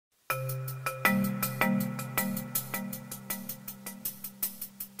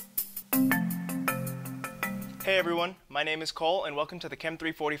Hey everyone, my name is Cole and welcome to the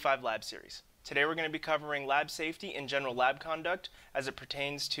CHM345 lab series. Today we're going to be covering lab safety and general lab conduct as it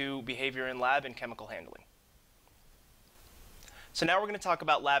pertains to behavior in lab and chemical handling. So now we're going to talk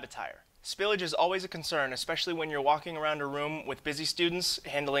about lab attire. Spillage is always a concern, especially when you're walking around a room with busy students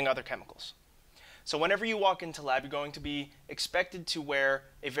handling other chemicals. So whenever you walk into lab, you're going to be expected to wear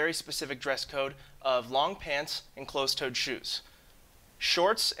a very specific dress code of long pants and closed-toed shoes.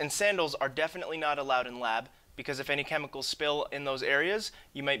 Shorts and sandals are definitely not allowed in lab because if any chemicals spill in those areas,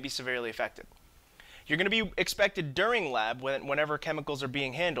 you might be severely affected. You're going to be expected during lab, whenever chemicals are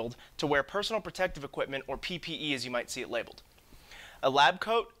being handled, to wear personal protective equipment, or PPE as you might see it labeled. A lab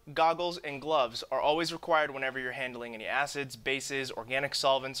coat, goggles, and gloves are always required whenever you're handling any acids, bases, organic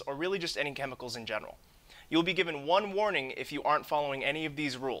solvents, or really just any chemicals in general. You'll be given one warning if you aren't following any of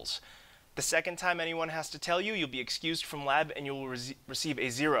these rules. The second time anyone has to tell you, you'll be excused from lab and you will receive a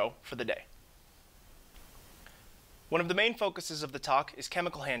 0 for the day. One of the main focuses of the talk is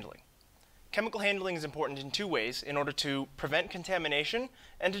chemical handling. Chemical handling is important in two ways: in order to prevent contamination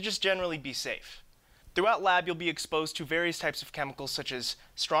and to just generally be safe. Throughout lab, you'll be exposed to various types of chemicals such as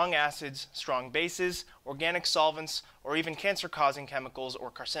strong acids, strong bases, organic solvents, or even cancer-causing chemicals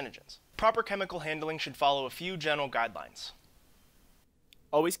or carcinogens. Proper chemical handling should follow a few general guidelines.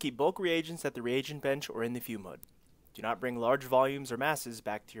 Always keep bulk reagents at the reagent bench or in the fume hood. Do not bring large volumes or masses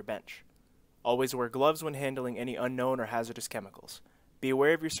back to your bench. Always wear gloves when handling any unknown or hazardous chemicals. Be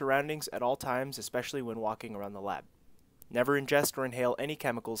aware of your surroundings at all times, especially when walking around the lab. Never ingest or inhale any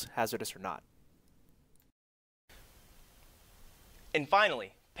chemicals, hazardous or not. And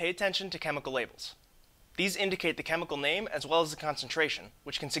finally, pay attention to chemical labels. These indicate the chemical name as well as the concentration,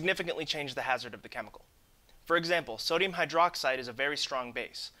 which can significantly change the hazard of the chemical. For example, sodium hydroxide is a very strong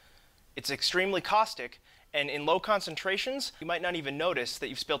base. It's extremely caustic, and in low concentrations, you might not even notice that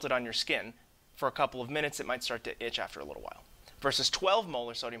you've spilt it on your skin. For a couple of minutes, it might start to itch after a little while. Versus 12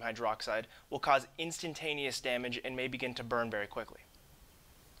 molar sodium hydroxide will cause instantaneous damage and may begin to burn very quickly.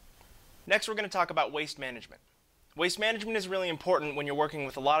 Next, we're going to talk about waste management. Waste management is really important when you're working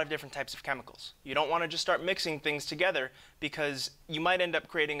with a lot of different types of chemicals. You don't want to just start mixing things together because you might end up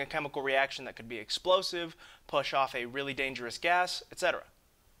creating a chemical reaction that could be explosive, push off a really dangerous gas, etc.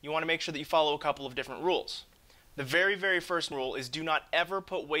 You want to make sure that you follow a couple of different rules. The very first rule is do not ever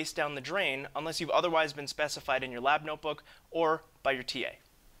put waste down the drain unless you've otherwise been specified in your lab notebook or by your TA.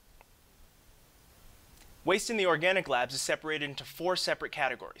 Waste in the organic labs is separated into 4 separate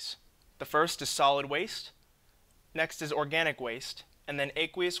categories. The first is solid waste. Next is organic waste, and then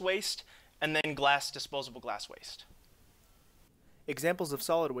aqueous waste, and then disposable glass waste. Examples of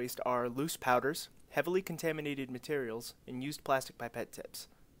solid waste are loose powders, heavily contaminated materials, and used plastic pipette tips.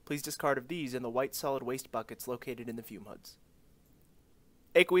 Please discard of these in the white solid waste buckets located in the fume hoods.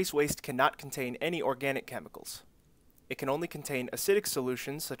 Aqueous waste cannot contain any organic chemicals. It can only contain acidic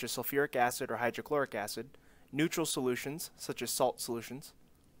solutions such as sulfuric acid or hydrochloric acid, neutral solutions such as salt solutions,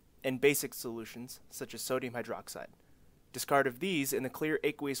 and basic solutions such as sodium hydroxide. Discard of these in the clear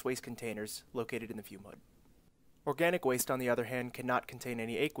aqueous waste containers located in the fume hood. Organic waste, on the other hand, cannot contain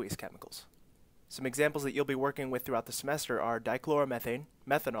any aqueous chemicals. Some examples that you'll be working with throughout the semester are dichloromethane,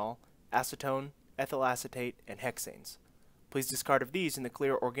 methanol, acetone, ethyl acetate, and hexanes. Please discard of these in the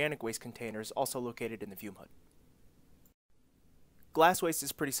clear organic waste containers also located in the fume hood. Glass waste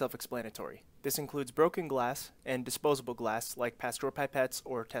is pretty self-explanatory. This includes broken glass and disposable glass like Pasteur pipettes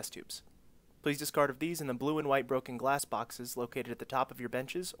or test tubes. Please discard of these in the blue and white broken glass boxes located at the top of your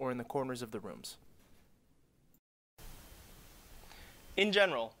benches or in the corners of the rooms. In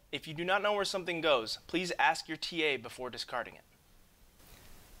general, if you do not know where something goes, please ask your TA before discarding it.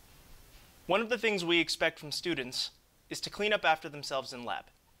 One of the things we expect from students is to clean up after themselves in lab.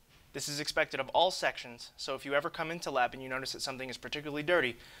 This is expected of all sections, so if you ever come into lab and you notice that something is particularly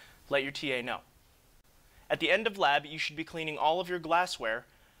dirty, let your TA know. At the end of lab, you should be cleaning all of your glassware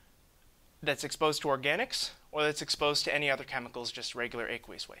that's exposed to organics or that's exposed to any other chemicals, just regular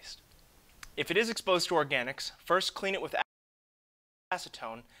aqueous waste. If it is exposed to organics, first clean it with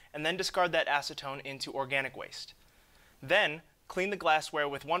acetone and then discard that acetone into organic waste. Then clean the glassware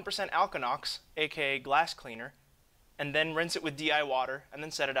with 1% Alkanox, aka glass cleaner, and then rinse it with DI water and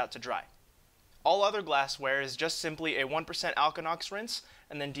then set it out to dry. All other glassware is just simply a 1% Alkanox rinse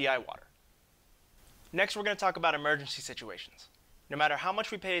and then DI water. Next, we're going to talk about emergency situations. No matter how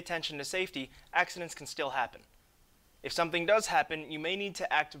much we pay attention to safety, accidents can still happen. If something does happen, you may need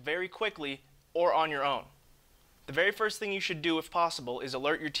to act very quickly or on your own. The very first thing you should do, if possible, is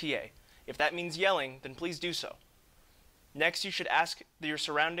alert your TA. If that means yelling, then please do so. Next, you should ask your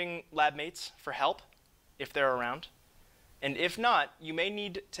surrounding lab mates for help, if they're around. And if not, you may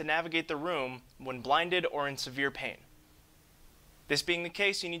need to navigate the room when blinded or in severe pain. This being the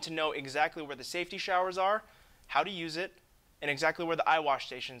case, you need to know exactly where the safety showers are, how to use it, and exactly where the eye wash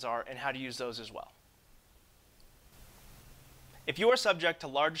stations are and how to use those as well. If you are subject to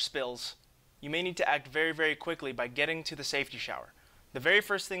large spills, you may need to act very, very quickly by getting to the safety shower. The very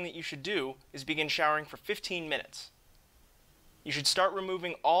first thing that you should do is begin showering for 15 minutes. You should start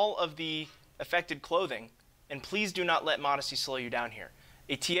removing all of the affected clothing, and please do not let modesty slow you down here.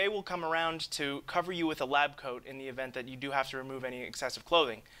 A TA will come around to cover you with a lab coat in the event that you do have to remove any excessive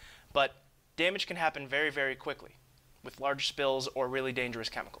clothing, but damage can happen very, very quickly with large spills or really dangerous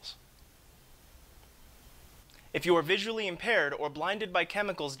chemicals. If you are visually impaired or blinded by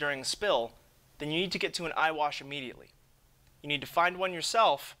chemicals during a spill, then you need to get to an eye wash immediately. You need to find one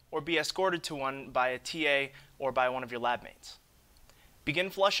yourself or be escorted to one by a TA or by one of your lab mates. Begin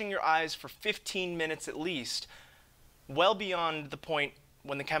flushing your eyes for 15 minutes at least, well beyond the point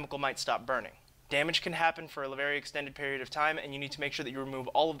when the chemical might stop burning. Damage can happen for a very extended period of time, and you need to make sure that you remove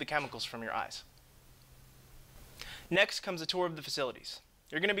all of the chemicals from your eyes. Next comes a tour of the facilities.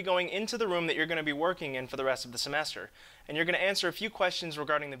 You're going to be going into the room that you're going to be working in for the rest of the semester, and you're going to answer a few questions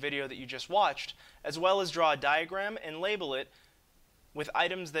regarding the video that you just watched, as well as draw a diagram and label it with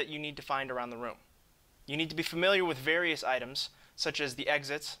items that you need to find around the room. You need to be familiar with various items, such as the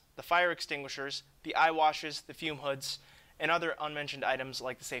exits, the fire extinguishers, the eye washes, the fume hoods, and other unmentioned items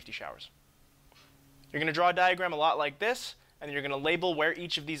like the safety showers. You're going to draw a diagram a lot like this, and then you're going to label where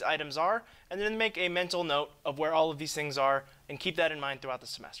each of these items are, and then make a mental note of where all of these things are, and keep that in mind throughout the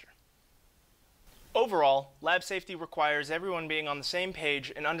semester. Overall, lab safety requires everyone being on the same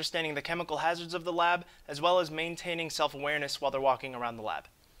page and understanding the chemical hazards of the lab, as well as maintaining self-awareness while they're walking around the lab.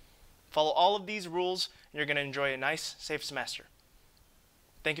 Follow all of these rules, and you're going to enjoy a nice, safe semester.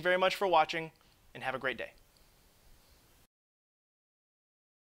 Thank you very much for watching, and have a great day.